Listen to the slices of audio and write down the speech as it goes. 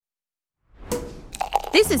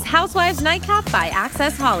This is Housewives Nightcap by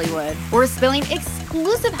Access Hollywood. We're spilling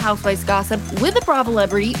exclusive Housewives gossip with a Bravo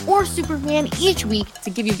celebrity or superfan each week to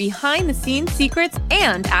give you behind-the-scenes secrets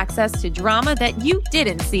and access to drama that you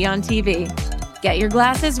didn't see on TV. Get your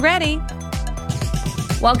glasses ready.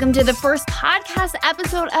 Welcome to the first podcast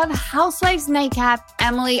episode of Housewives Nightcap.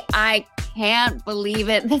 Emily, I can't believe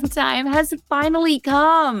it. The time has finally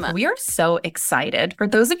come. We are so excited. For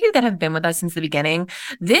those of you that have been with us since the beginning,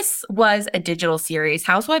 this was a digital series.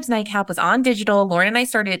 Housewives Nightcap was on digital. Lauren and I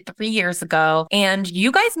started it 3 years ago, and you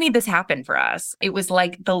guys made this happen for us. It was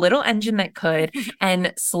like the little engine that could,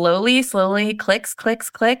 and slowly, clicks.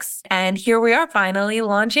 And here we are finally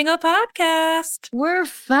launching a podcast. We're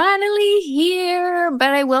finally here.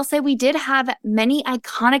 But I will say we did have many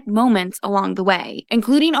iconic moments along the way,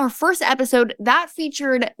 including our first episode that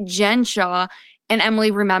featured Jen Shah. And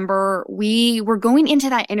Emily, remember, we were going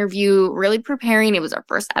into that interview really preparing. It was our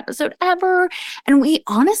first episode ever. And we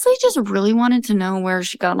honestly just really wanted to know where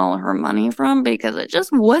she got all her money from because it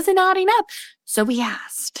just wasn't adding up. So we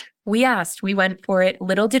asked. We went for it.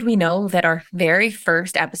 Little did we know that our very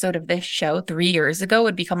first episode of this show 3 years ago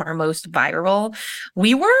would become our most viral.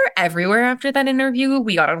 We were everywhere after that interview.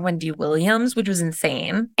 We got on Wendy Williams, which was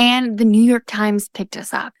insane. And the New York Times picked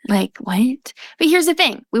us up. Like, what? But here's the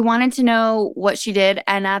thing. We wanted to know what she did.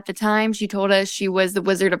 And at the time, she told us she was the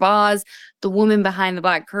Wizard of Oz, the woman behind the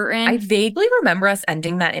black curtain. I vaguely remember us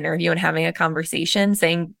ending that interview and having a conversation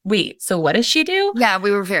saying, wait, so what does she do? Yeah,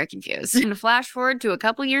 we were very confused. And flash forward to a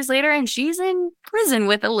couple years later, and she's in prison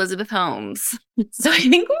with Elizabeth Holmes. So I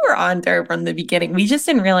think we were on to her from the beginning. We just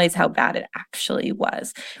didn't realize how bad it actually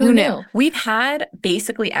was. Who knew? We've had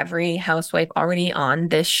basically every housewife already on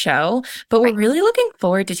this show, but we're really looking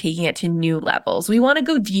forward to taking it to new levels. We want to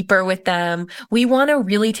go deeper with them. We want to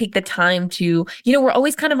really take the time to, we're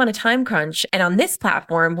always kind of on a time crunch. And on this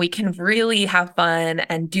platform, we can really have fun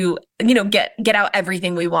and do, get out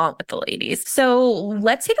everything we want with the ladies. So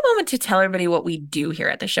let's take a moment to tell everybody what we do here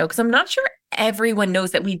at the show, because I'm not sure everyone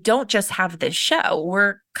knows that we don't just have this show.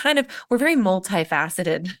 We're very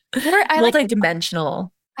multifaceted, multidimensional.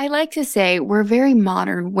 I like to say we're very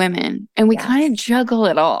modern women and we kind of juggle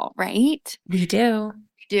it all, right? We do.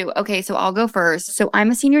 Okay, so I'll go first. So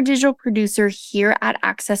I'm a senior digital producer here at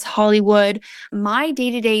Access Hollywood. My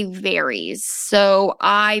day-to-day varies. So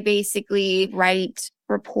I basically write,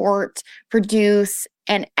 report, produce,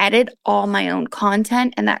 and edit all my own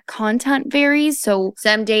content. And that content varies. So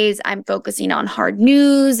some days I'm focusing on hard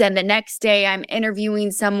news, and the next day I'm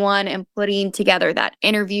interviewing someone and putting together that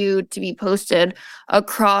interview to be posted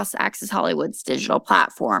across Access Hollywood's digital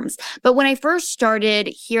platforms. But when I first started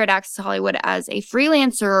here at Access Hollywood as a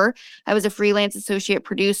freelancer, I was a freelance associate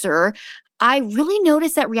producer. I really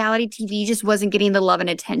noticed that reality TV just wasn't getting the love and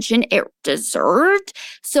attention it deserved.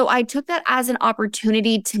 So I took that as an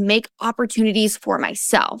opportunity to make opportunities for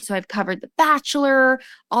myself. So I've covered The Bachelor,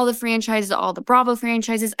 all the franchises, all the Bravo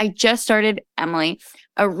franchises. I just started, Emily,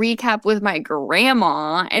 a recap with my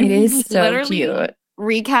grandma. And it is so cute.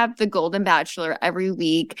 Recap The Golden Bachelor every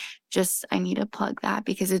week. I need to plug that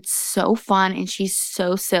because it's so fun and she's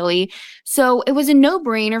so silly. So it was a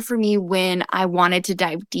no-brainer for me when I wanted to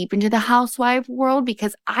dive deep into the housewife world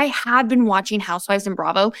because I had been watching Housewives and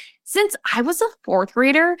Bravo since I was a fourth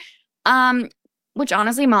grader, which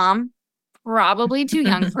honestly, Mom, probably too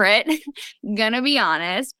young for it, gonna be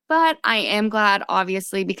honest. But I am glad,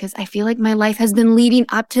 obviously, because I feel like my life has been leading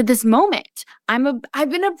up to this moment. I've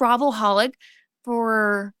been a Bravo-holic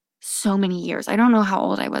for so many years. I don't know how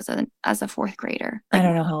old I was as a fourth grader. I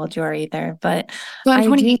don't know how old you are either, but I'm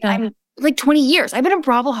 28. I'm like 20 years. I've been a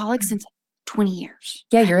Bravo-holic since 20 years.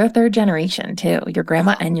 Yeah, you're a third generation too. Your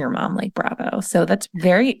grandma and your mom like Bravo. So that's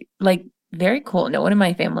very cool. No one in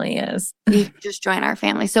my family is. You just join our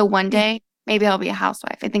family. So one day, maybe I'll be a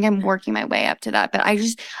housewife. I think I'm working my way up to that, but I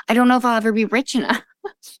don't know if I'll ever be rich enough.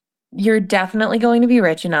 You're definitely going to be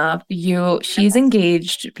rich enough. She's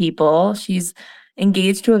engaged, people. She's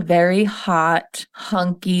engaged to a very hot,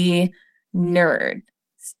 hunky nerd.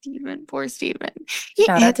 Poor Steven. He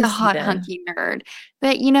is a hot, hunky nerd.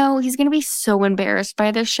 But, he's going to be so embarrassed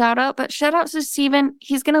by this shout out. But shout out to Steven.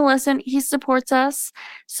 He's going to listen. He supports us.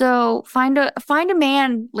 So find a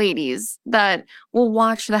man, ladies, that will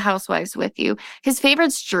watch The Housewives with you. His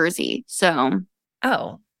favorite's Jersey. So.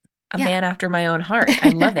 Oh, man after my own heart. I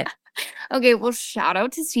love it. Okay, well, shout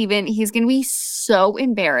out to Steven. He's going to be so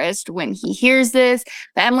embarrassed when he hears this.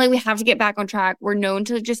 But Emily, we have to get back on track. We're known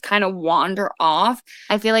to just kind of wander off.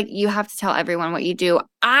 I feel like you have to tell everyone what you do.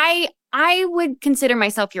 I would consider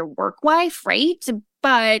myself your work wife, right?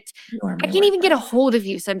 but You are I my can't even get a workhorse. hold of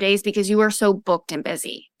you some days because you are so booked and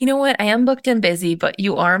busy. You know what? I am booked and busy, but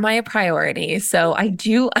you are my priority. So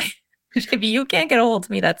if you can't get a hold of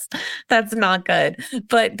me, that's not good.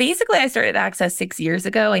 But basically, I started Access 6 years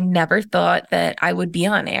ago. I never thought that I would be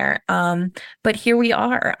on air. But here we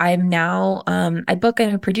are. I'm now I book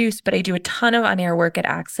and I produce, but I do a ton of on-air work at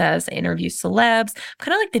Access. I interview celebs,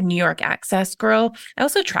 kind of like the New York Access girl. I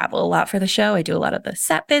also travel a lot for the show. I do a lot of the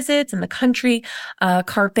set visits and the country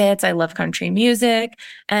carpets. I love country music.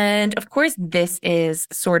 And of course, this is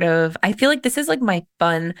sort of, I feel like this is like my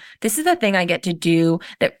fun. This is the thing I get to do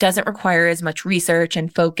that doesn't require as much research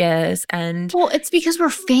and focus. And Well, it's because we're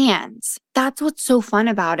fans. That's what's so fun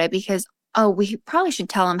about it because, oh, we probably should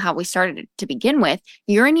tell them how we started it to begin with.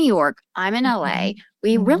 You're in New York, I'm in LA.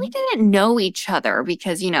 We really didn't know each other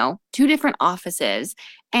because, two different offices.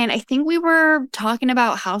 And I think we were talking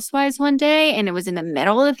about Housewives one day and it was in the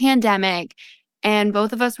middle of the pandemic. And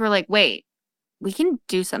both of us were like, wait, we can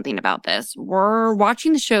do something about this. We're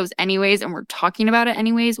watching the shows anyways, and we're talking about it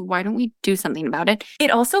anyways. Why don't we do something about it? It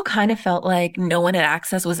also kind of felt like no one at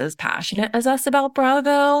Access was as passionate as us about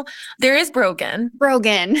Bravo. There is Brogan.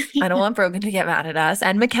 Brogan. I don't want Brogan to get mad at us.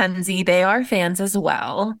 And Mackenzie, they are fans as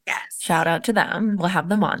well. Yes. Shout out to them. We'll have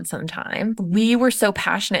them on sometime. We were so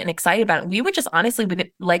passionate and excited about it. We would just honestly,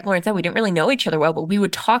 like Lauren said, we didn't really know each other well, but we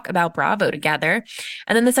would talk about Bravo together.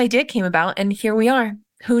 And then this idea came about, and here we are.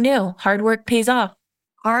 Who knew? Hard work pays off.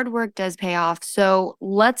 Hard work does pay off. So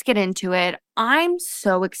let's get into it. I'm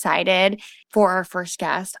so excited for our first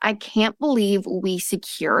guest. I can't believe we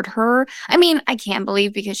secured her. I mean, I can't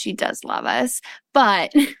believe because she does love us,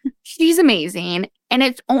 but she's amazing. And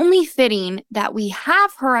it's only fitting that we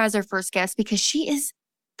have her as our first guest because she is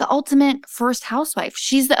the ultimate first housewife.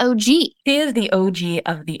 She's the OG. She is the OG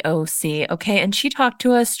of the OC, okay? And she talked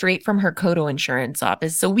to us straight from her Kodo insurance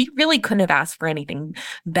office. So we really couldn't have asked for anything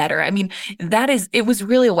better. I mean, it was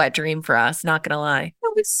really a wet dream for us, not gonna lie.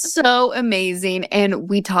 It was so amazing. And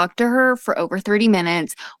we talked to her for over 30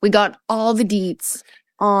 minutes. We got all the deets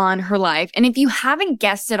on her life. And if you haven't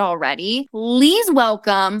guessed it already, please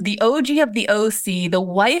welcome the OG of the OC, the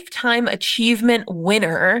Lifetime Achievement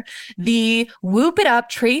winner, the Whoop It Up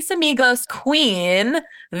Trace Amigos queen,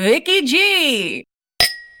 Vicki G.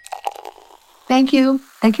 Thank you.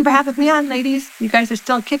 Thank you for having me on, ladies. You guys are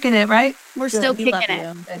still kicking it, right? We're still kicking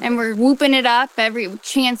it. And we're whooping it up every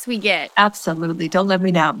chance we get. Absolutely. Don't let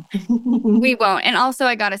me down. We won't. And also,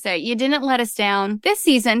 I got to say, you didn't let us down this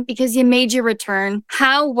season because you made your return.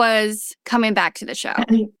 How was coming back to the show?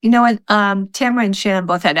 You know what? Tamara and Shannon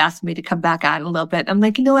both had asked me to come back on a little bit. I'm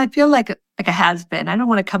like, I feel like a has-been. I don't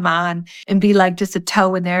want to come on and be like just a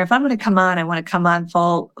toe in there. If I'm going to come on, I want to come on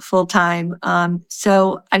full time.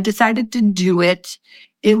 So I decided to do it.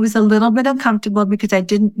 It was a little bit uncomfortable because I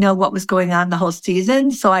didn't know what was going on the whole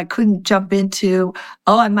season. So I couldn't jump into,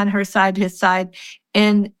 I'm on her side, his side.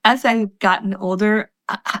 And as I've gotten older,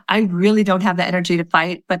 I really don't have the energy to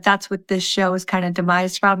fight, but that's what this show is kind of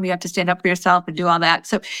demised from. You have to stand up for yourself and do all that.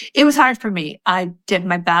 So it was hard for me. I did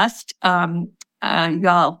my best.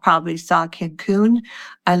 Y'all probably saw Cancun.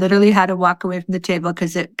 I literally had to walk away from the table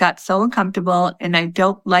because it got so uncomfortable, and I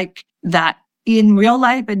don't like that in real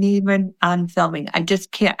life and even on filming. I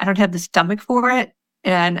just can't. I don't have the stomach for it,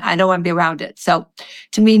 and I don't want to be around it. So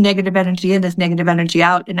to me, negative energy in is negative energy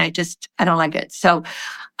out, and I don't like it. So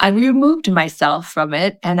I removed myself from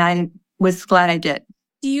it, and I was glad I did.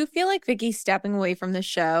 Do you feel like, Vicki, stepping away from the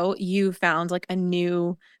show, you found like a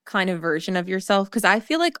new kind of version of yourself? Because I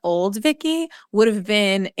feel like old Vicki would have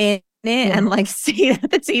been in it and like stayed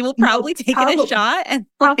at the table, probably taking a shot. And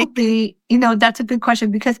probably, that's a good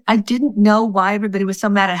question because I didn't know why everybody was so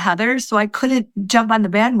mad at Heather. So I couldn't jump on the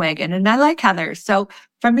bandwagon, and I like Heather. So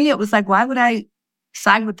for me, it was like, why would I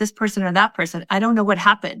side with this person or that person? I don't know what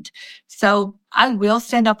happened. So I will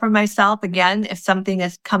stand up for myself again if something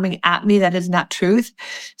is coming at me that is not truth,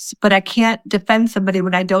 but I can't defend somebody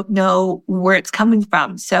when I don't know where it's coming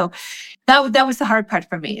from. So that was the hard part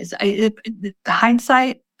for me. Is the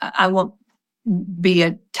hindsight, I won't be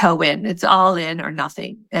a toe in. It's all in or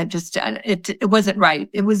nothing. It wasn't right.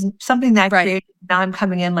 It was something that I created. Now I'm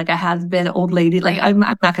coming in like a has-been old lady. Like I'm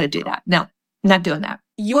not going to do that. No, I'm not doing that.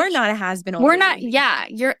 You're not a has-been. We're not. Yeah,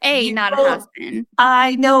 you're not a has-been.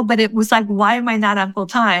 I know, but it was like, why am I not on full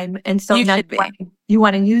time? And so you should be. You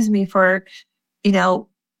want to use me for,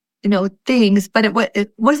 things, but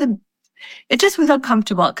it wasn't. it just was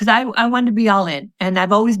uncomfortable because I wanted to be all in, and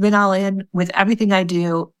I've always been all in with everything I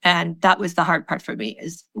do. And that was the hard part for me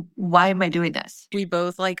is why am I doing this? We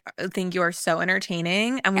both think you are so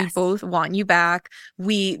entertaining, and we Yes. both want you back.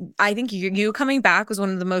 I think you coming back was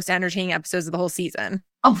one of the most entertaining episodes of the whole season.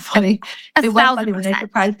 Oh, funny. It was funny when I 1,000%.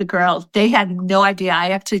 surprised the girls. They had no idea. I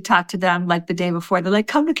actually talked to them like the day before. They're like,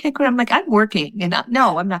 come to Cancun. I'm like, I'm working. And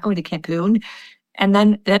no, I'm not going to Cancun. And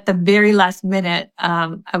then at the very last minute,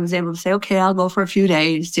 I was able to say, okay, I'll go for a few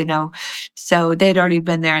days, So they'd already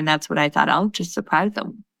been there. And that's what I thought. I'll just surprise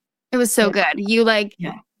them. It was so good. You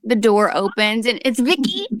Yeah. the door opens and it's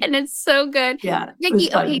Vicki and it's so good. Yeah.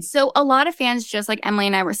 Vicki, okay, so a lot of fans, just like Emily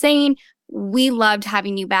and I were saying, we loved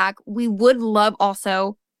having you back. We would love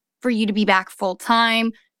also for you to be back full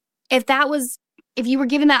time. If you were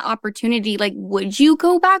given that opportunity, would you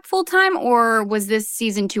go back full time, or was this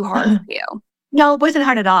season too hard for you? No, it wasn't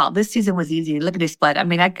hard at all. This season was easy. Look at the split. I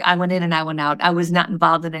mean, I went in and I went out. I was not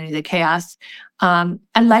involved in any of the chaos. I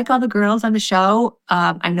like all the girls on the show.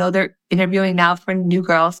 I know they're interviewing now for new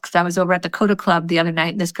girls because I was over at the Coda Club the other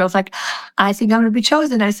night and this girl's like, I think I'm going to be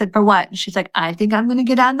chosen. I said, for what? And she's like, I think I'm going to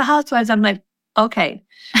get on the Housewives. I'm like, okay.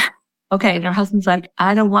 Okay. And her husband's like,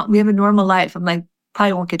 we have a normal life. I'm like,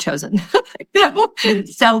 probably won't get chosen.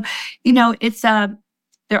 So, it's,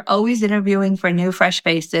 they're always interviewing for new, fresh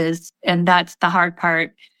faces. And that's the hard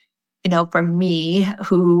part, for me,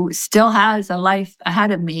 who still has a life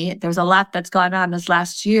ahead of me. There's a lot that's gone on this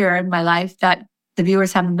last year in my life that the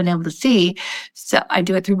viewers haven't been able to see. So I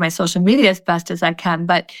do it through my social media as best as I can.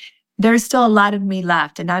 But there's still a lot of me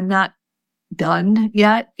left. And I'm not done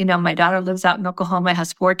yet. My daughter lives out in Oklahoma,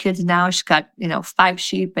 has 4 kids now. She's got, 5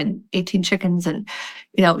 sheep and 18 chickens. And,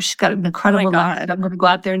 she's got an incredible life. I'm going to go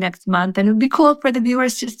out there next month. And it would be cool for the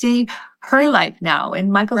viewers to see her life now.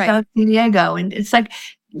 And Michael's out of San Diego. And it's like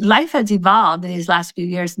life has evolved in these last few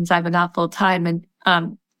years since I've been out full time.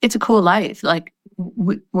 And it's a cool life. Like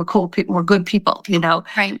we're cool people. We're good people,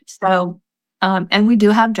 Right. So, and we do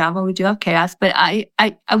have drama, we do have chaos, but I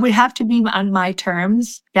would have to be on my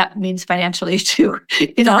terms. That means financially too.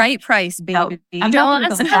 The right price, baby. I'm not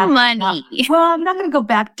That's the money. Well, I'm not going to go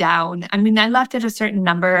back down. I mean, I left at a certain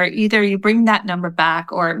number. Either you bring that number back,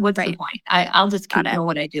 or what's the point? I'll just keep doing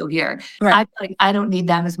what I do here. Right. I don't need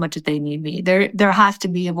them as much as they need me. There has to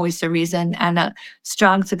be a voice of reason and a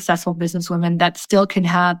strong, successful businesswoman that still can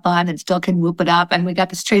have fun and still can whoop it up. And we got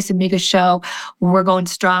this Trace Amiga show. We're going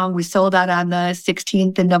strong. We sold out on the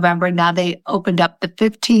 16th in November. Now they opened up the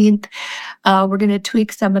 15th. We're going to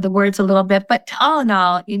tweak some of the words a little bit, but all in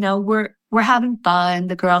all, we're having fun,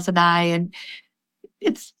 the girls and I, and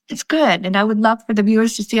it's good. And I would love for the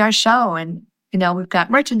viewers to see our show. And, we've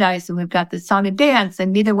got merchandise and we've got the song and dance,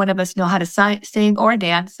 and neither one of us know how to sing or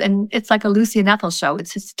dance. And it's like a Lucy and Ethel show.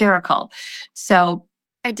 It's hysterical. So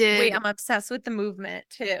I did. Wait, I'm obsessed with the movement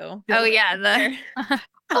too. Oh yeah.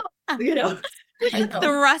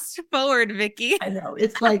 Thrust forward, Vicki. I know.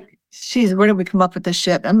 It's like, geez, where did we come up with this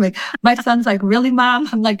shit? I'm like, my son's like, really, Mom?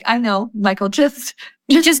 I'm like, I know, Michael, just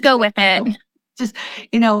go with it. Just,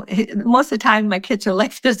 most of the time my kids are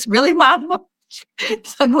like this, really, Mom?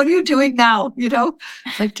 It's like, what are you doing now?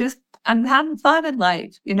 I'm having fun in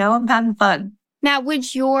life. I'm having fun. Now,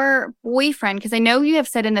 would your boyfriend, because I know you have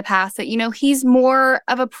said in the past that, he's more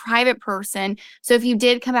of a private person. So if you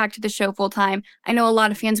did come back to the show full time, I know a lot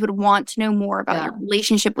of fans would want to know more about your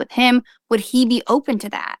relationship with him. Would he be open to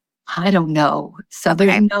that? I don't know. So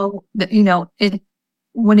there's no,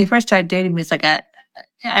 when he first started dating me, it's like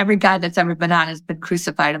every guy that's ever been on has been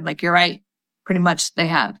crucified. I'm like, you're right. Pretty much they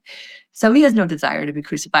have. So he has no desire to be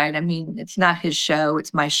crucified. I mean, it's not his show.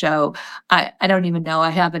 It's my show. I don't even know. I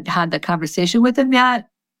haven't had the conversation with him yet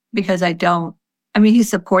because he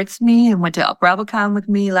supports me and went to BravoCon with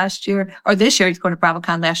me last year, or this year. He's going to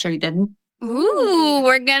BravoCon. Last year he didn't. Ooh,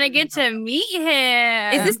 we're going to get to meet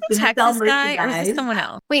him. Is this the Texas guy or is this someone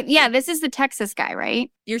else? Wait, yeah, this is the Texas guy,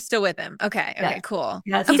 right? You're still with him. Okay, cool.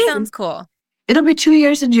 Yes. He sounds cool. It'll be 2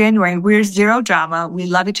 years in January. We're zero drama. We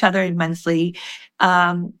love each other immensely.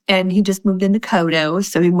 And he just moved into Kodo.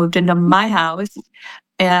 So he moved into my house.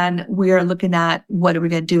 And we are looking at what are we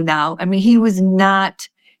going to do now? I mean, he was not,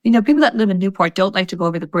 people that live in Newport don't like to go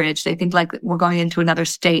over the bridge. They think like we're going into another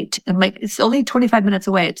state. And like, it's only 25 minutes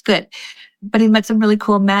away. It's good. But he met some really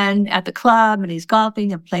cool men at the club, and he's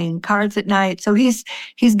golfing and playing cards at night. So he's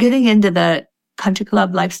getting into the country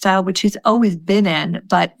club lifestyle, which he's always been in,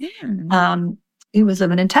 but he was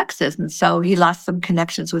living in Texas. And so he lost some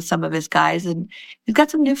connections with some of his guys, and he's got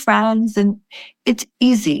some new friends, and it's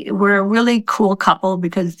easy. We're a really cool couple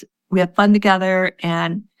because we have fun together,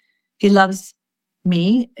 and he loves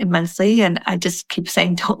me immensely. And I just keep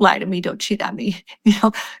saying, don't lie to me. Don't cheat on me.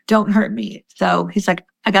 Don't hurt me. So he's like,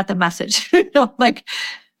 I got the message. Like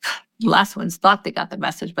the last ones thought they got the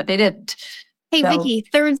message, but they didn't. Hey, Vicki,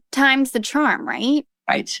 third time's the charm, right?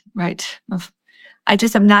 Right. I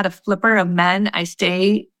just am not a flipper of men. I just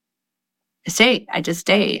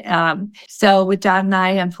stay. So with John and I,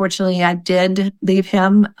 unfortunately, I did leave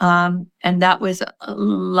him. And that was a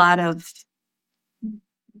lot of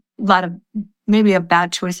maybe a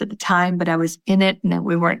bad choice at the time, but I was in it and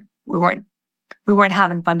we weren't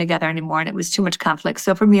having fun together anymore. And it was too much conflict.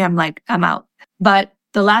 So for me, I'm like, I'm out. But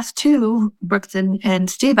the last two, Brooks and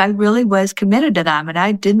Steve, I really was committed to them. And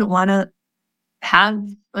I didn't want to have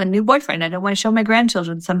a new boyfriend. I didn't want to show my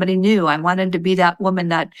grandchildren somebody new. I wanted to be that woman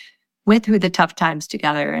that went through the tough times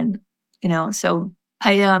together. And, so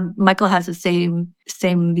Michael has the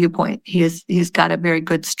same viewpoint. He's got a very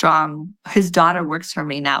good, strong, his daughter works for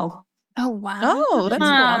me now. Oh, wow. Oh, that's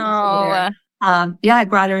Wow. I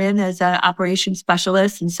brought her in as an operations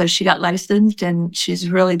specialist. And so she got licensed and she's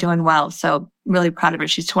really doing well. So really proud of her.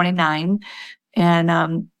 She's 29.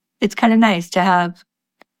 And it's kind of nice to have,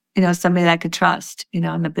 somebody that I could trust,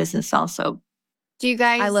 in the business also. Do you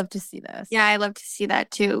guys? I love to see this. Yeah, I love to see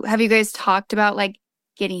that too. Have you guys talked about like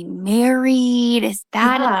getting married? Is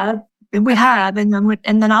that we have,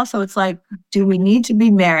 and then also it's like, do we need to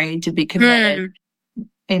be married to be committed?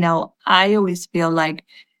 I always feel like,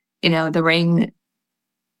 the ring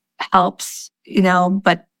helps,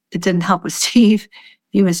 but it didn't help with Steve.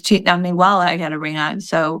 He was cheating on me while I had a ring on,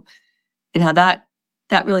 so that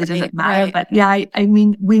really doesn't matter. Right. But yeah, I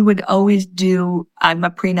mean, we would always do, I'm a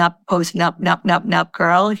prenup, post-nup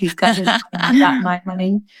girl. He's got my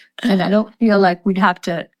money. And I don't feel like we'd have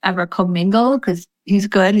to ever commingle because he's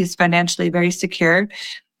good. He's financially very secure.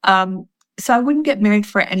 So I wouldn't get married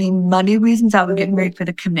for any money reasons. I would get married for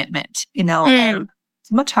the commitment, And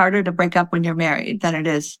it's much harder to break up when you're married than it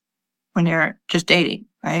is when you're just dating,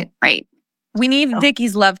 right? Right. We need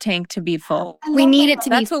Vicki's love tank to be full. We need it to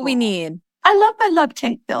be full. That's what we need. I love my love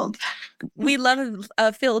tank filled. We love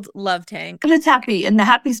a filled love tank. But it's happy, and the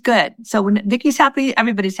happy's good. So when Vicki's happy,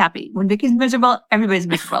 everybody's happy. When Vicki's miserable, everybody's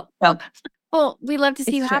miserable. So, well, we love to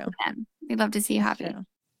see you happy then. We love to see you happy.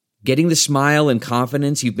 Getting the smile and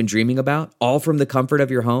confidence you've been dreaming about, all from the comfort of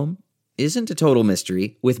your home, isn't a total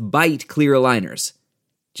mystery with Bite Clear Aligners.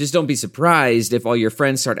 Just don't be surprised if all your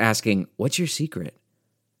friends start asking, what's your secret?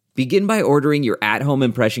 Begin by ordering your at-home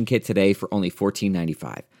impression kit today for only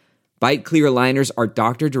 $14.95. Bite Clear Aligners are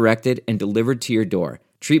doctor-directed and delivered to your door.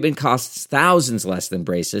 Treatment costs thousands less than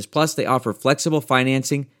braces, plus they offer flexible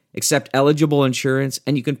financing, accept eligible insurance,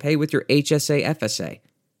 and you can pay with your HSA FSA.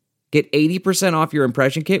 Get 80% off your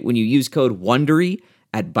impression kit when you use code WONDERY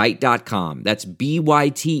at Byte.com. That's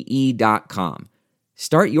BYTE.com.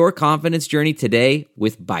 Start your confidence journey today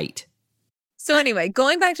with Byte. So anyway,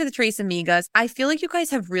 going back to the Tres Amigas, I feel like you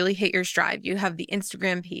guys have really hit your stride. You have the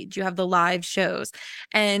Instagram page, you have the live shows,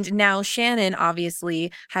 and now Shannon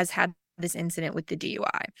obviously has had this incident with the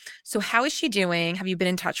DUI. So how is she doing? Have you been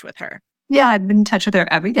in touch with her? Yeah, I've been in touch with her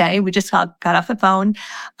every day. We just got off the phone.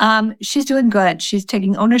 She's doing good. She's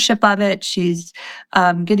taking ownership of it. She's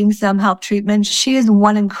getting some help treatment. She is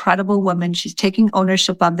one incredible woman. She's taking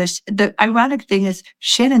ownership of this. The ironic thing is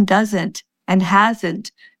Shannon doesn't and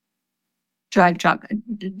hasn't drink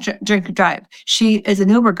and drive. She is an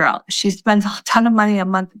Uber girl. She spends a ton of money a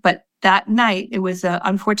month, but that night it was an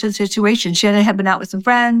unfortunate situation. Shannon had been out with some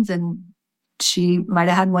friends and she might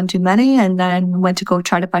have had one too many and then went to go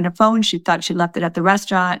try to find her phone. She thought she left it at the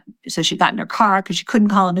restaurant. So she got in her car because she couldn't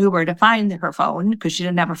call an Uber to find her phone because she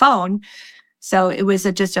didn't have her phone. So it was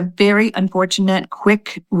just a very unfortunate,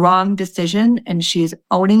 quick, wrong decision. And she's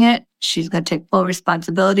owning it. She's going to take full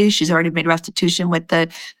responsibility. She's already made restitution with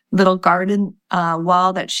the little garden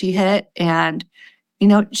wall that she hit. And,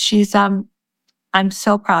 she's, I'm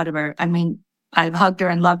so proud of her. I mean, I've hugged her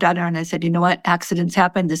and loved on her. And I said, you know what? Accidents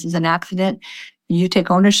happen. This is an accident. You take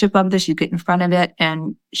ownership of this. You get in front of it.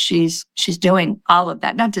 And she's doing all of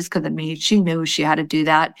that, not just because of me. She knew she had to do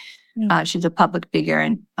that. She's a public figure.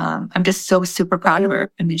 And I'm just so super proud of her.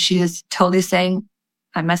 I mean, she is totally saying,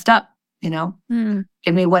 I messed up, give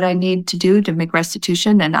me what I need to do to make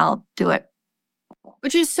restitution and I'll do it.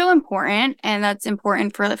 Which is so important. And that's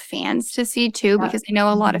important for the fans to see too, because I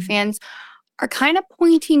know a lot of fans are kind of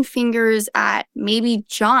pointing fingers at maybe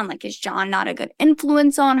John. Like, is John not a good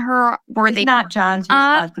influence on her? Or it's not John's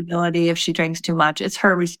responsibility if she drinks too much. It's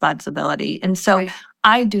her responsibility. And so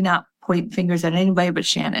I do not point fingers at anybody but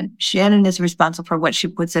Shannon. Shannon is responsible for what she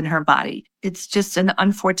puts in her body. It's just an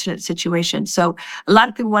unfortunate situation. So a lot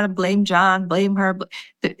of people want to blame John, blame her.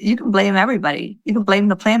 You can blame everybody. You can blame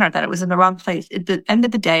the planner that it was in the wrong place. At the end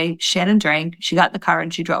of the day, Shannon drank, she got in the car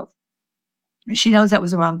and she drove. She knows that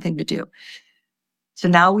was the wrong thing to do. So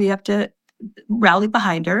now we have to rally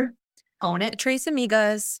behind her, own it. Tres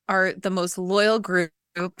Amigas are the most loyal group.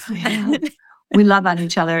 We love on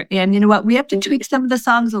each other. And you know what? We have to tweak some of the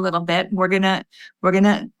songs a little bit. We're gonna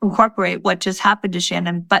incorporate what just happened to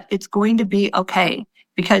Shannon, but it's going to be okay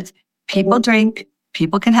because people drink,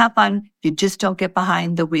 people can have fun. You just don't get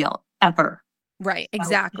behind the wheel ever. Right,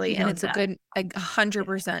 exactly. And it's a good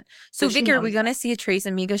 100%. So Vicki, are we gonna see a Tres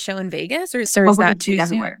Amigas show in Vegas or is that too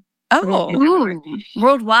soon? Oh,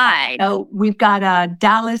 worldwide. So we've got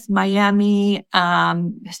Dallas, Miami,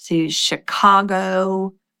 let's see,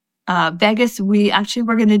 Chicago, Vegas. We're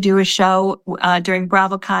going to do a show during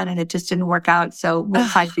BravoCon and it just didn't work out. So we'll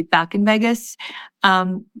probably be back in Vegas.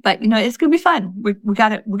 But you know, it's going to be fun. We're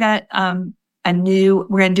going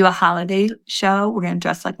to do a holiday show. We're going to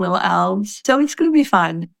dress like little elves. So it's going to be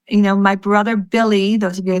fun. You know, my brother Billy,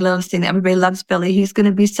 those of you listening, everybody loves Billy. He's going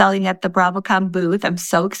to be selling at the BravoCon booth. I'm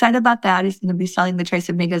so excited about that. He's going to be selling the Tres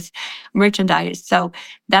Amigas merchandise. So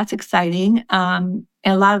that's exciting. And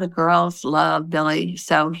a lot of the girls love Billy.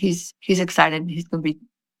 So he's excited. He's going to be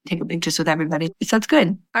taking pictures with everybody. So it's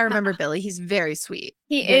good. I remember Billy. He's very sweet.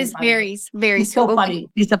 He is very, very He's so funny.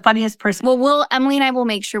 He's the funniest person. Well, Emily and I will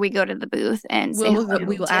make sure we go to the booth and say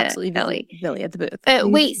we will absolutely Billy at the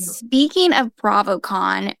booth. Wait, speaking of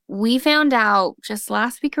BravoCon, we found out just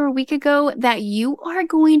last week or a week ago that you are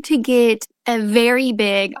going to get a very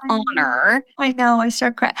big honor. I know. I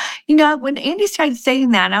start crying. You know, when Andy started saying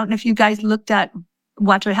that, I don't know if you guys looked at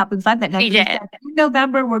Watch What Happens Live that night. He did. In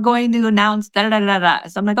November, we're going to announce da-da-da-da-da.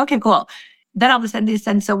 So I'm like, okay, cool. Then all of a sudden he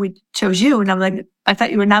said, so we chose you. And I'm like, I thought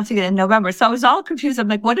you were announcing it in November. So I was all confused. I'm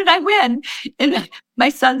like, what did I win? And my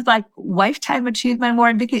son's like, Lifetime Achievement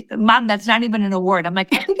Award. Vicki, Mom, that's not even an award. I'm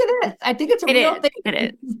like, I think it is. I think it's a real thing. It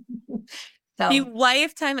is. So, the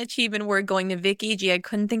Lifetime Achievement Award going to Vicki G. I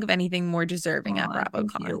couldn't think of anything more deserving at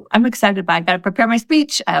BravoCon. I'm excited about it. I got to prepare my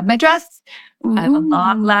speech. I have my dress. Ooh. I have a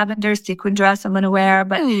long lavender sequin dress I'm going to wear,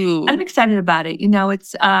 but I'm excited about it. You know,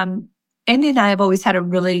 it's, Andy and I have always had a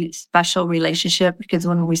really special relationship because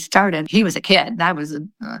when we started, he was a kid and I was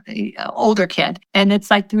an older kid. And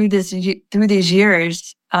it's like through these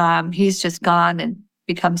years, he's just gone and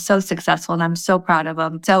become so successful and I'm so proud of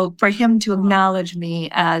him. So for him to acknowledge me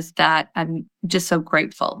as that, I'm just so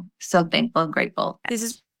grateful, so thankful and grateful. This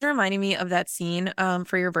is reminding me of that scene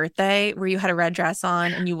for your birthday where you had a red dress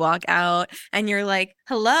on and you walk out and you're like,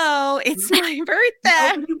 hello, it's my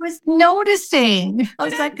birthday. Nobody was noticing. I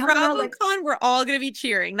was like, BravoCon, we're all going to be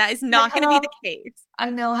cheering. That is not going to be the case. I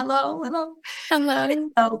know. Hello.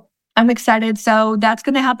 So I'm excited. So that's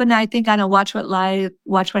going to happen, I think, on a Watch What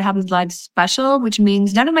Happens Live special, which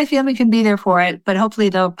means none of my family can be there for it, but hopefully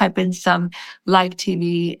they'll pipe in some live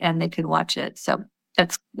TV and they can watch it. So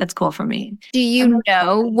that's cool for me. Do you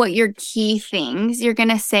know what your key things you're going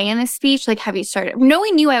to say in the speech? Like, have you started?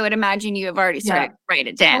 Knowing you, I would imagine you have already started to write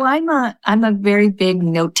it down. Well, I'm a very big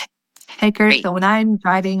note taker. Right. So when I'm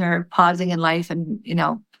driving or pausing in life and, you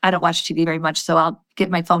know, I don't watch TV very much, so I'll get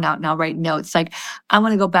my phone out and I'll write notes. Like, I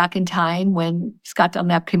want to go back in time when Scott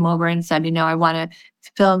Dunlap came over and said, you know, I want to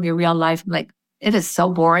film your real life. I'm like, it is so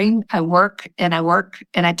boring. I work and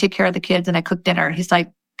I take care of the kids and I cook dinner. He's like,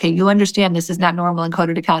 okay, you understand this is not normal in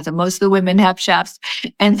Costa Rica. Most of the women have chefs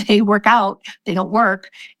and they work out. They don't work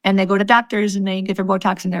and they go to doctors and they get their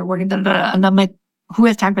Botox and they're working. And I'm like, who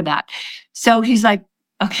has time for that? So he's like,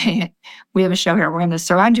 okay, we have a show here. We're going to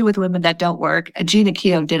surround you with women that don't work. Gina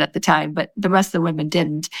Keogh did at the time, but the rest of the women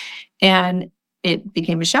didn't. And it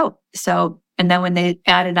became a show. So, and then when they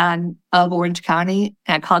added on of Orange County,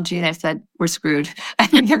 I called Gina, I said, we're screwed. I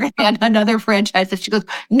think they're going to add another franchise. And she goes,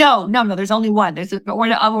 no, there's only one. There's of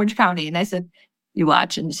Orange County. And I said, you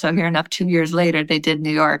watch. And so here enough, 2 years later, they did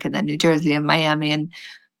New York and then New Jersey and Miami and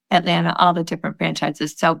Atlanta, all the different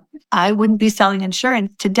franchises. So I wouldn't be selling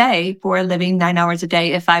insurance today for a living 9 hours a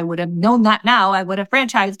day. If I would have known that now, I would have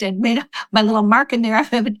franchised and made my little mark in there. I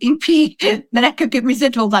have an EP that I could get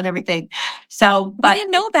residuals on everything. So, but you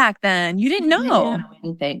didn't know back then. You didn't know. I didn't know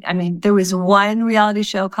anything. I mean, there was one reality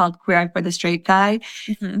show called Queer Eye for the Straight Guy,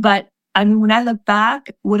 but I mean, when I look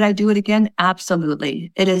back, would I do it again?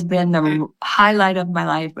 Absolutely. It has been the highlight of my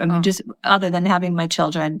life. I mean, just other than having my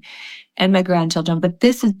children and my grandchildren. But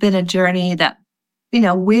this has been a journey that, you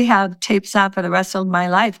know, we have tapes out for the rest of my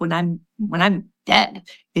life when I'm dead.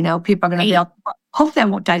 You know, people are going to be able, hopefully I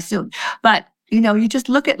won't die soon. But, you know, you just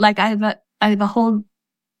look at like I have a whole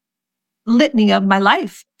litany of my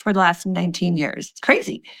life for the last 19 years. It's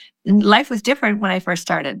crazy. And life was different when I first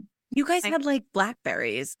started. You guys had like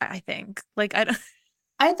Blackberries, I think. Like I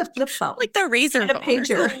had the flip phone. Like the razor phone.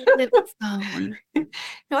 Pager. Flip phone.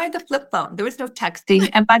 No, I had the flip phone. There was no texting.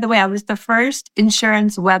 And by the way, I was the first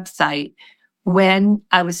insurance website when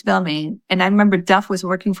I was filming. And I remember Duff was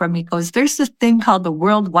working for me. He goes, there's this thing called the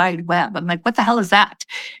World Wide Web. I'm like, what the hell is that?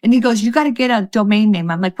 And he goes, you got to get a domain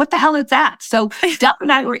name. I'm like, what the hell is that? So Duff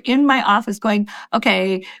and I were in my office going,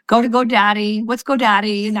 okay, go to GoDaddy. What's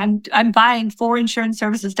GoDaddy? And I'm buying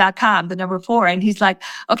 4insuranceservices.com, the number 4. And he's like,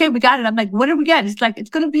 okay, we got it. I'm like, what did we get? He's like,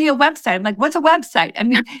 it's going to be a website. I'm like, what's a website? I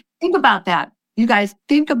mean, think about that. You guys,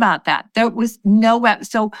 think about that. There was no web.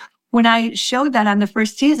 So when I showed that on the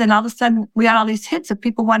first season, all of a sudden we got all these hits of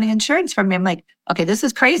people wanting insurance from me. I'm like, okay, this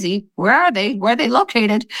is crazy. Where are they? Where are they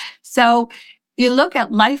located? So you look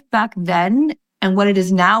at life back then and what it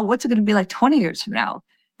is now. What's it going to be like 20 years from now?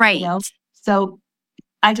 Right. You know? So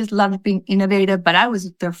I just loved being innovative, but I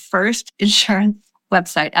was the first insurance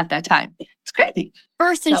website at that time. It's crazy.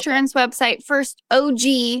 First insurance website, first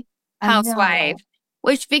OG housewife.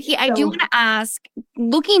 Which, Vicki, I do want to ask,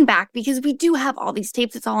 looking back, because we do have all these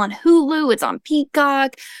tapes. It's all on Hulu. It's on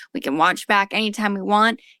Peacock. We can watch back anytime we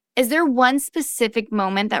want. Is there one specific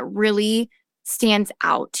moment that really stands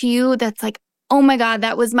out to you that's like, oh my God,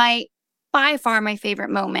 that was by far my favorite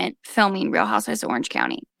moment filming Real Housewives of Orange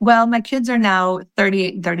County? Well, my kids are now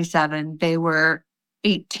 38 and 37. They were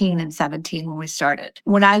 18 and 17 when we started.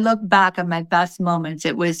 When I look back on my best moments,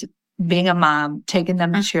 it was being a mom, taking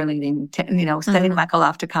them to cheerleading, sending Michael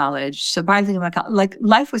off to college, surprising him. Like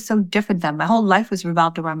life was so different then. My whole life was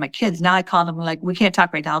revolved around my kids. Now I call them like, we can't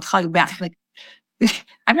talk right now. I'll call you back. Like,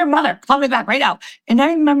 I'm your mother. Call me back right now. And I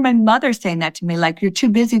remember my mother saying that to me, like, you're too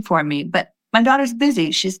busy for me. But my daughter's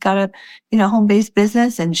busy. She's got a, home-based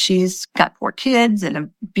business and she's got 4 kids and a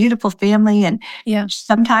beautiful family. And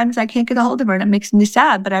sometimes I can't get a hold of her and it makes me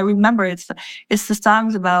sad. But I remember it's the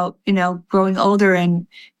songs about, growing older and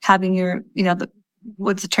having your,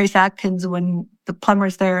 what's the Trace Atkins when the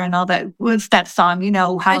plumber's there and all that. What's that song?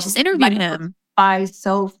 How I just interviewed him. By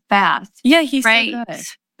so fast. Yeah, he's right. So good.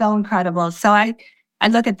 So incredible. So I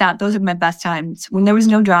look at that. Those are my best times when there was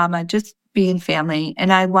no drama, just being family.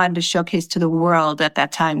 And I wanted to showcase to the world at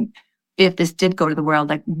that time, if this did go to the world,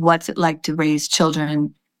 like what's it like to raise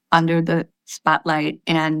children under the spotlight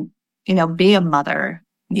and, be a mother.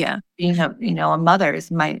 Yeah. Being a mother is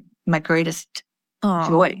my greatest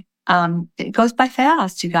joy. It goes by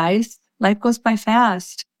fast, you guys. Life goes by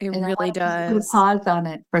fast. It really does. Pause on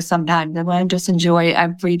it for some time. I want to just enjoy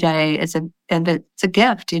every day and it's a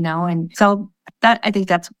gift, and so I think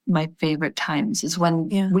that's my favorite times is when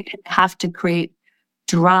we didn't have to create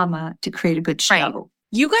drama to create a good show. Right.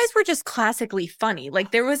 You guys were just classically funny.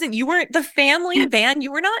 Like you weren't the family van.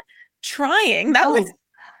 You were not trying. That was.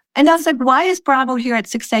 And I was like, why is Bravo here at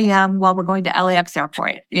 6 a.m. while we're going to LAX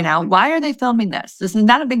airport? Why are they filming this? This is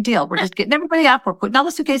not a big deal. We're just getting everybody up. We're putting all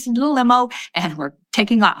the suitcases in a little limo and we're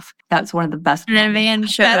taking off. That's one of the best and then van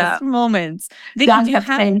showed up. Moments. Vicki kept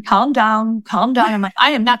saying, calm down. I'm like, I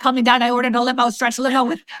am not calming down. I ordered a limo, stretch limo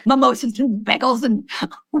with mimosas and bagels and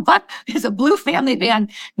what is a blue family van?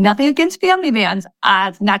 Nothing against family vans.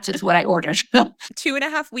 It's not just what I ordered.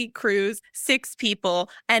 2.5 week cruise, 6 people,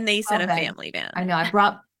 and they sent a family van. I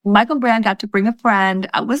know. Michael Brand got to bring a friend.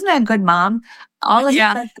 Wasn't I a good mom? All of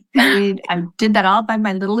that paid. I did that all by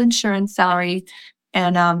my little insurance salary.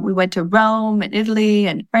 And we went to Rome and Italy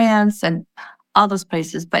and France and all those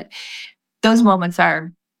places. But those moments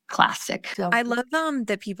are classic. So. I love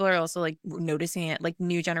that people are also like noticing it. Like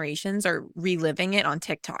new generations are reliving it on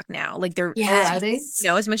TikTok now. Like they're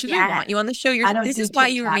as much as we want you on the show. This is why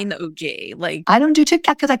you remain the OG. Like I don't do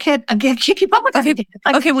TikTok because I can't keep up with everything.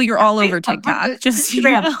 Okay, well you're all over TikTok. Just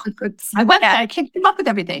I went there. I can't keep up with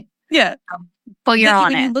everything. Yeah. Well, you're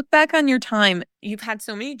on when it. You look back on your time, you've had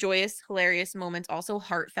so many joyous, hilarious moments, also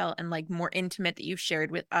heartfelt and like more intimate that you've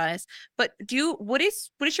shared with us. But what is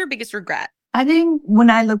your biggest regret? I think when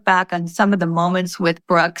I look back on some of the moments with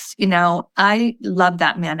Brooks, I love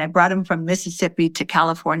that man. I brought him from Mississippi to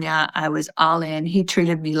California. I was all in. He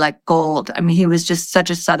treated me like gold. I mean, he was just such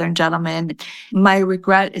a Southern gentleman. My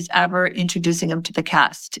regret is ever introducing him to the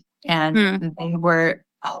cast. And they were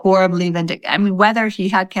horribly vindictive. I mean, whether he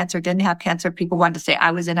had cancer, didn't have cancer, people wanted to say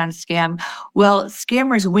I was in on a scam. Well,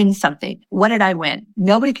 scammers win something. What did I win?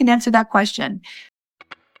 Nobody can answer that question.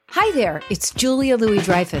 Hi there, it's Julia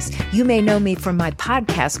Louis-Dreyfus. You may know me from my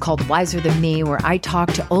podcast called Wiser Than Me, where I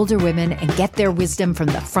talk to older women and get their wisdom from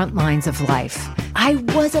the front lines of life. I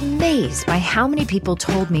was amazed by how many people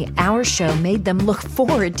told me our show made them look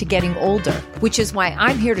forward to getting older, which is why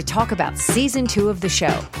I'm here to talk about season 2 of the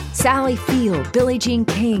show. Sally Field, Billie Jean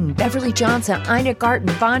King, Beverly Johnson, Ina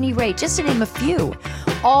Garten, Bonnie Raitt, just to name a few.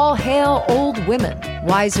 All hail old women.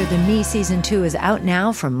 Wiser Than Me season 2 is out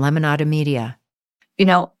now from Lemonada Media. You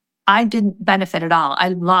know, I didn't benefit at all. I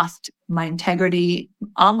lost my integrity,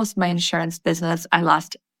 almost my insurance business. I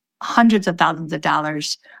lost hundreds of thousands of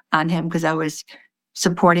dollars on him because I was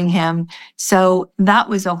supporting him. So that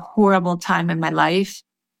was a horrible time in my life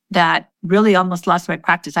that really almost lost my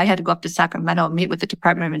practice. I had to go up to Sacramento and meet with the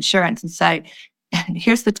Department of Insurance and say,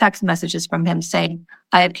 here's the text messages from him saying,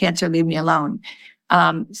 I had cancer, leave me alone.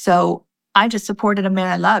 So I just supported a man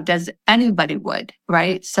I loved, as anybody would,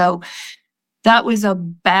 right? So that was a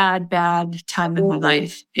bad, bad time in my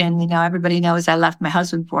life. And, you know, everybody knows I left my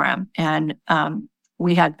husband for him. And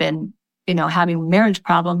we had been, you know, having marriage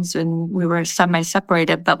problems and we were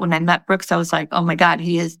semi-separated. But when I met Brooks, I was like, oh my God,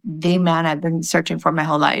 he is the man I've been searching for my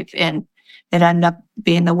whole life. And it ended up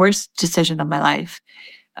being the worst decision of my life.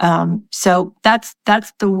 So that's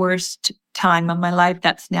the worst time of my life,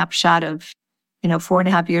 that snapshot of, you know,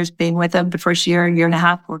 4.5 years being with him. The first year and a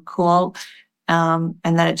half were cool. And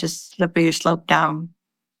then it just sloped down.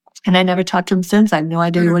 And I never talked to him since. I have no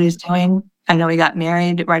idea what he's doing. I know he got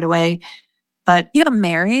married right away. But you got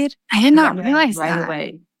married? I did not realize right that.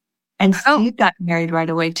 away. And Steve got married right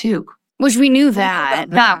away too. Which we knew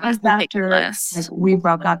that. That was after ridiculous. like, we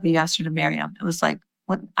broke up. He asked her to marry him. It was like,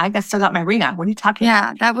 what? I guess still got my ring on. What are you talking about?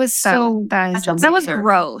 Yeah, that was so. That was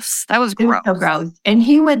gross. That was It was gross. so gross. And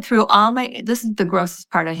he went through this is the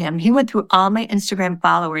grossest part of him. He went through all my Instagram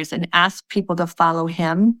followers and asked people to follow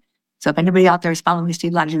him. So if anybody out there is following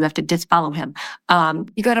Steve Lodge, you have to disfollow him.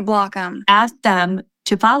 You got to block him. Ask them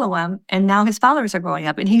to follow him. And now his followers are growing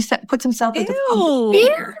up. And he puts himself as a public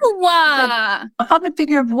figure. A public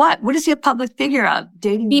figure of what? What is he a public figure of?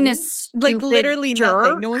 Dating? Penis, like literally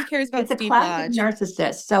nothing. No one cares about It's a Steve classic Lodge.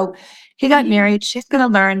 narcissist. So he got married. She's going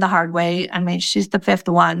to learn the hard way. I mean, she's the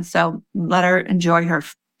 5th one. So let her enjoy her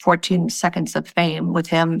 14 seconds of fame with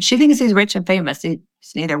him. She thinks he's rich and famous. He's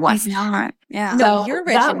neither one. He's not. Yeah. No, you're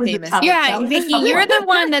rich and famous. Yeah, Vicki, you're the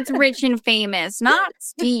one that's rich and famous, not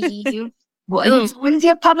Steve. What is he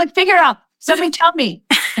a public figure of? Somebody tell me.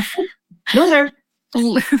 Loser.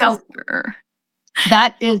 So,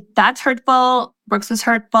 that's hurtful. Brooks was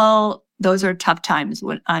hurtful. Those are tough times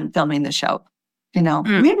on filming the show. You know,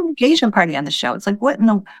 we had an engagement party on the show. It's like, what?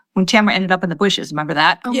 No, when Tamara ended up in the bushes, remember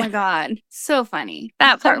that? Oh my God. So funny.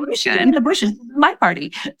 That part was good. In the bushes, my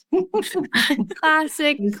party.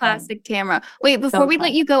 Classic Tamara. Wait, before we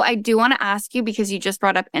let you go, I do want to ask you, because you just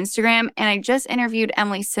brought up Instagram, and I just interviewed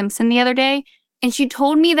Emily Simpson the other day, and she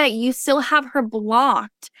told me that you still have her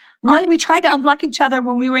blocked. Well, we tried to unblock each other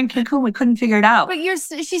when we were in Cancun. We couldn't figure it out. But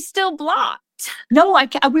she's still blocked. No,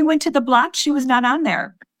 we went to the block. She was not on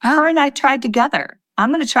there. Her and I tried together. I'm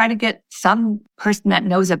going to try to get some person that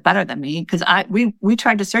knows it better than me, because we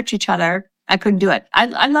tried to search each other. I couldn't do it.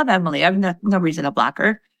 I love Emily. I have no reason to block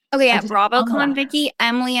her. Okay, at BravoCon, Vicki,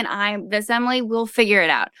 Emily and I, Emily, we'll figure it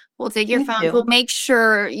out. We'll take your phone. We'll make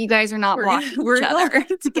sure you guys are not blocking each other.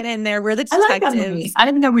 To get in there. We're the detectives. I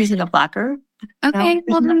have no reason to block her. Okay,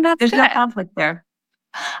 well then there's no conflict there.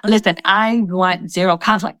 Listen, I want zero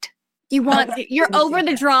conflict. You're over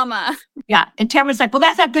the drama. Yeah. And Tamara's like, well,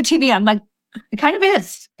 that's not good TV. I'm like, it kind of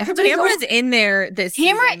is. Tamara's in there this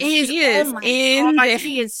Tamara season. She is in there.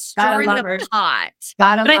 She is stirring the pot.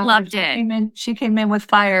 But I loved it. She came in with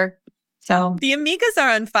fire. So the Amigas are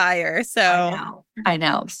on fire. So I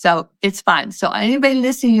know. So it's fun. So anybody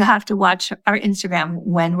listening, you have to watch our Instagram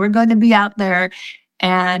when we're going to be out there.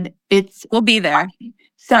 And we'll be there.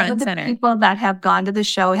 Some of the people that have gone to the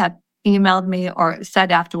show have emailed me or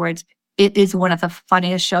said afterwards, it is one of the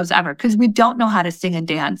funniest shows ever, because we don't know how to sing and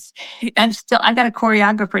dance. And still, I got a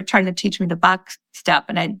choreographer trying to teach me the box step,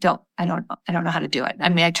 and I don't know how to do it. I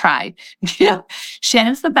mean, I tried. Yeah,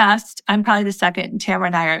 Shannon's the best. I'm probably the second, and Tamara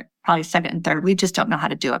and I are probably second and third. We just don't know how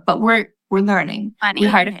to do it, but we're learning. Funny. We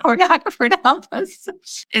hired a choreographer to help us.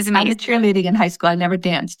 It's amazing. I did cheerleading in high school. I never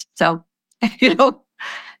danced, so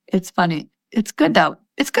it's funny. It's good though.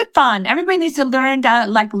 It's good fun. Everybody needs to learn to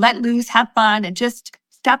let loose, have fun, and just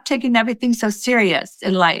stop taking everything so serious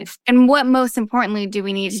in life. And what most importantly do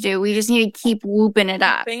we need to do? We just need to keep whooping it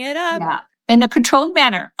up. Yeah. In a controlled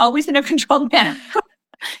manner. Always in a controlled manner.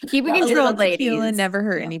 Keep it controlled, ladies. Tequila never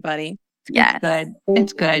hurt anybody. Yeah.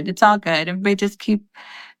 It's good. It's all good. Everybody just keep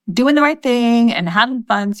doing the right thing and having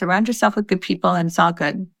fun. Surround yourself with good people, and it's all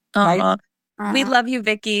good. Right? We love you,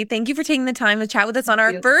 Vicki. Thank you for taking the time to chat with us on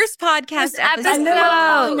our first podcast episode.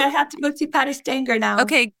 I have to go see Patty Stanger now.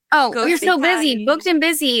 Okay. Oh, you're so busy. Booked and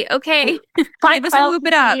busy. Okay. Give us a whoop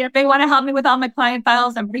it up. If they want to help me with all my client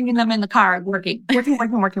files, I'm bringing them in the car, working. Whoop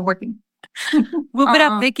it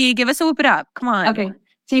up, Vicki. Give us a whoop it up. Come on. Okay.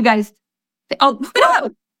 See you guys. Oh, whoop it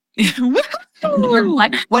up.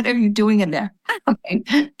 Like, what are you doing in there?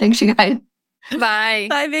 Okay. Thanks, you guys. Bye.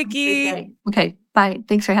 Bye, Vicki. Okay. Bye.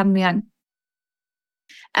 Thanks for having me on.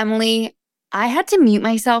 Emily, I had to mute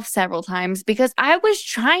myself several times because I was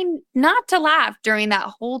trying not to laugh during that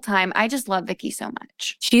whole time. I just love Vicki so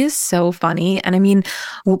much. She is so funny. And I mean,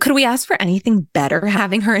 could we ask for anything better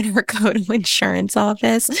having her in her Coda insurance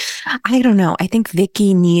office? I don't know. I think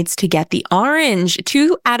Vicki needs to get the orange.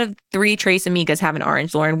 2 out of 3 Tres Amigas have an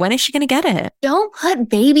orange, Lauren. When is she going to get it? Don't put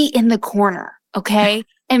baby in the corner, okay?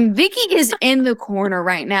 And Vicki is in the corner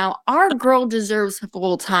right now. Our girl deserves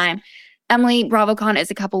full time. Emily, BravoCon is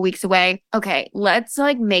a couple weeks away. Okay, let's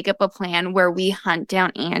make up a plan where we hunt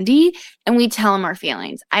down Andy and we tell him our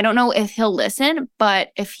feelings. I don't know if he'll listen,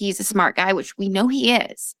 but if he's a smart guy, which we know he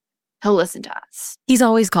is, he'll listen to us. He's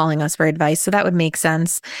always calling us for advice, so that would make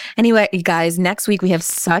sense. Anyway, you guys, next week we have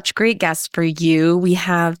such great guests for you. We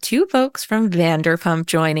have 2 folks from Vanderpump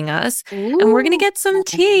joining us, and we're going to get some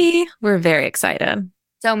tea. We're very excited.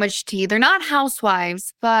 So much tea. They're not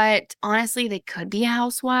housewives, but honestly, they could be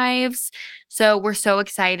housewives. So we're so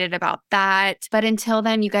excited about that. But until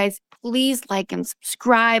then, you guys, please like and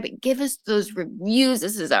subscribe. Give us those reviews.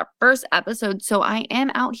 This is our first episode. So I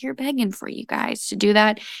am out here begging for you guys to do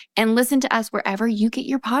that and listen to us wherever you get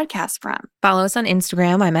your podcast from. Follow us on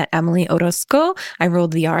Instagram. I'm at Emily Orozco. I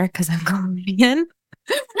rolled the R because I'm Colombian.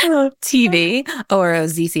 TV,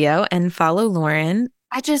 OROZCO. And follow Lauren.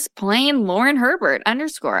 I just plain Lauren Herbert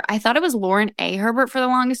 _ I thought it was Lauren A. Herbert for the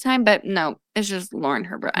longest time, but no, it's just Lauren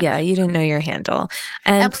Herbert. Yeah, you didn't know your handle.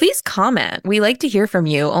 And please comment. We like to hear from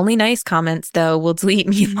you. Only nice comments, though. We'll delete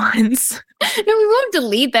mean ones. No, we won't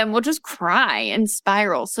delete them. We'll just cry and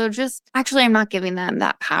spiral. So actually, I'm not giving them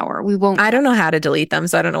that power. We won't. I don't know how to delete them,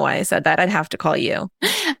 so I don't know why I said that. I'd have to call you.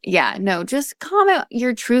 Yeah, no, just comment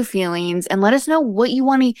your true feelings and let us know what you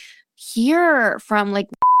want to hear from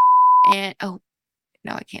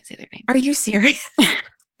no, I can't say their name. Are you serious?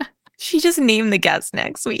 She just named the guest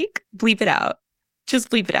next week. Bleep it out. Just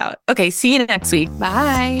bleep it out. Okay, see you next week.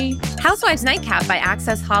 Bye. Housewives Nightcap by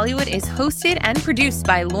Access Hollywood is hosted and produced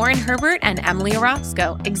by Lauren Herbert and Emily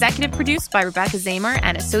Orozco. Executive produced by Rebecca Zamer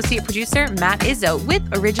and associate producer Matt Izzo, with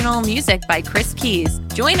original music by Chris Keys.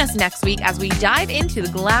 Join us next week as we dive into the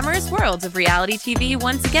glamorous worlds of reality TV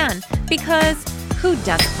once again, because who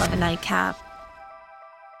doesn't love a nightcap?